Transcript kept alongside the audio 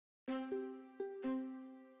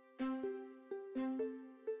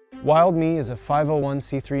WildMe is a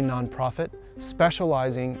 501c3 nonprofit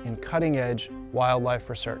specializing in cutting-edge wildlife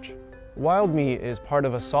research. WildMe is part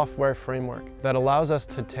of a software framework that allows us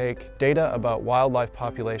to take data about wildlife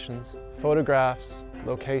populations, photographs,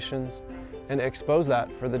 locations, and expose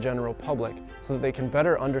that for the general public so that they can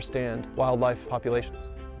better understand wildlife populations.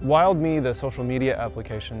 WildMe, the social media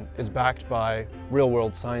application, is backed by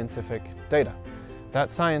real-world scientific data.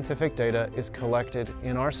 That scientific data is collected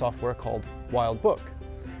in our software called WildBook.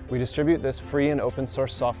 We distribute this free and open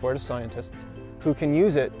source software to scientists who can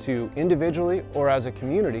use it to individually or as a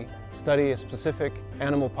community study a specific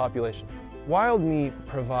animal population. WildMe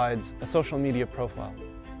provides a social media profile.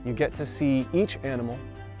 You get to see each animal,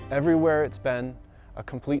 everywhere it's been, a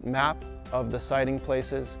complete map of the sighting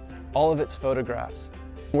places, all of its photographs.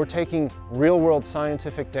 We're taking real-world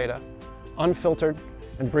scientific data, unfiltered,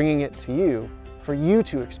 and bringing it to you for you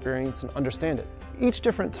to experience and understand it. Each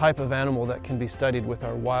different type of animal that can be studied with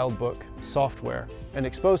our WildBook software and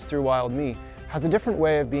exposed through WildMe has a different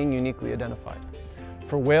way of being uniquely identified.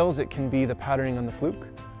 For whales, it can be the patterning on the fluke.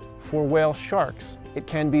 For whale sharks, it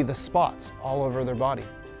can be the spots all over their body.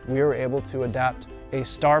 We are able to adapt a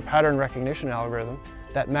star pattern recognition algorithm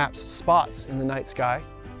that maps spots in the night sky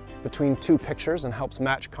between two pictures and helps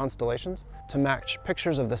match constellations to match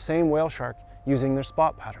pictures of the same whale shark using their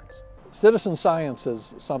spot patterns. Citizen science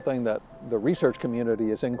is something that the research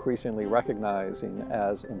community is increasingly recognizing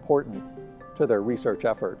as important to their research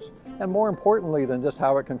efforts. And more importantly than just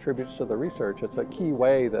how it contributes to the research, it's a key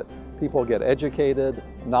way that people get educated,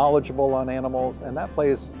 knowledgeable on animals, and that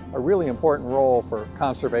plays a really important role for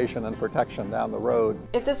conservation and protection down the road.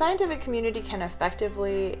 If the scientific community can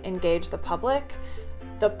effectively engage the public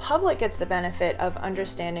gets the benefit of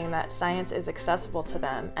understanding that science is accessible to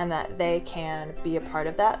them and that they can be a part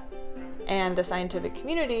of that. And the scientific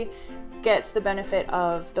community gets the benefit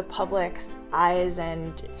of the public's eyes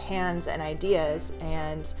and hands and ideas,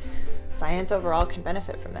 and science overall can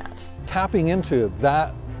benefit from that. Tapping into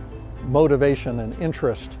that motivation and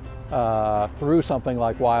interest through something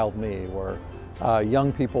like WildMe, where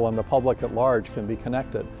young people and the public at large can be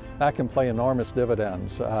connected, that can play enormous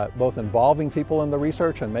dividends, both involving people in the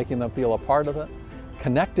research and making them feel a part of it,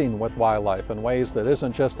 connecting with wildlife in ways that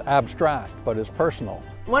isn't just abstract but is personal.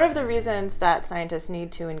 One of the reasons that scientists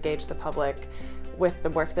need to engage the public with the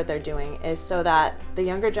work that they're doing is so that the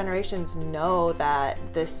younger generations know that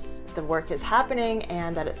the work is happening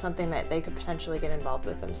and that it's something that they could potentially get involved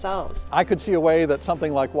with themselves. I could see a way that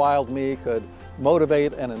something like WildMe could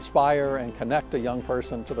motivate and inspire and connect a young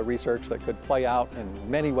person to the research that could play out in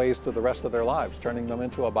many ways through the rest of their lives, turning them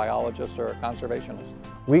into a biologist or a conservationist.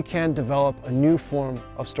 We can develop a new form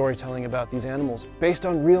of storytelling about these animals based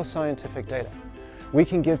on real scientific data. We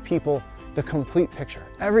can give people the complete picture,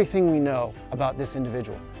 everything we know about this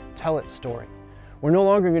individual, tell its story. We're no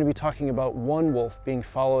longer going to be talking about one wolf being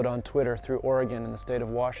followed on Twitter through Oregon and the state of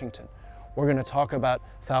Washington. We're going to talk about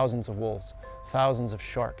thousands of wolves, thousands of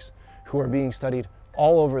sharks who are being studied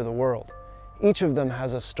all over the world. Each of them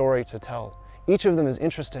has a story to tell. Each of them is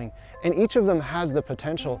interesting, and each of them has the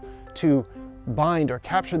potential to bind or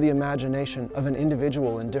capture the imagination of an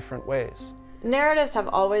individual in different ways. Narratives have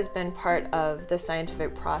always been part of the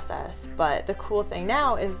scientific process, but the cool thing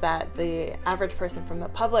now is that the average person from the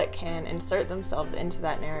public can insert themselves into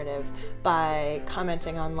that narrative by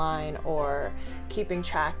commenting online or keeping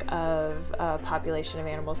track of a population of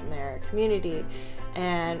animals in their community.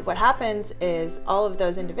 And what happens is all of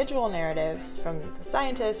those individual narratives from the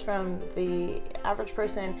scientists, from the average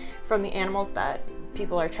person, from the animals that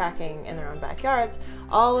people are tracking in their own backyards,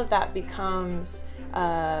 all of that becomes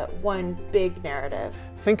one big narrative.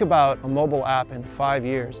 Think about a mobile app in 5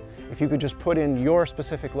 years if you could just put in your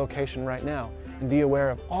specific location right now and be aware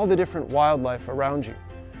of all the different wildlife around you.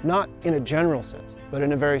 Not in a general sense, but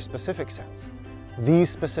in a very specific sense. These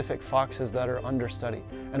specific foxes that are under study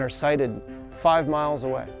and are sighted 5 miles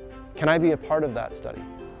away. Can I be a part of that study?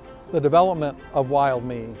 The development of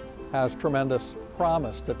WildMe has tremendous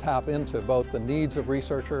promise to tap into both the needs of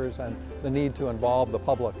researchers and the need to involve the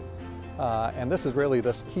public. And this is really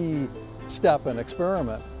this key step and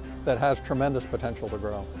experiment that has tremendous potential to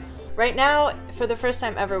grow. Right now, for the first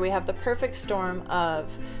time ever, we have the perfect storm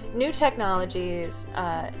of new technologies,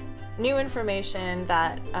 new information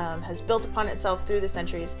that has built upon itself through the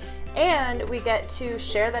centuries, and we get to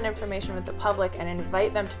share that information with the public and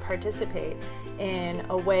invite them to participate in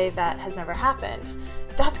a way that has never happened.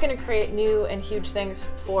 That's going to create new and huge things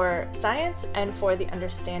for science and for the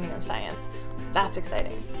understanding of science. That's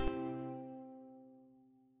exciting.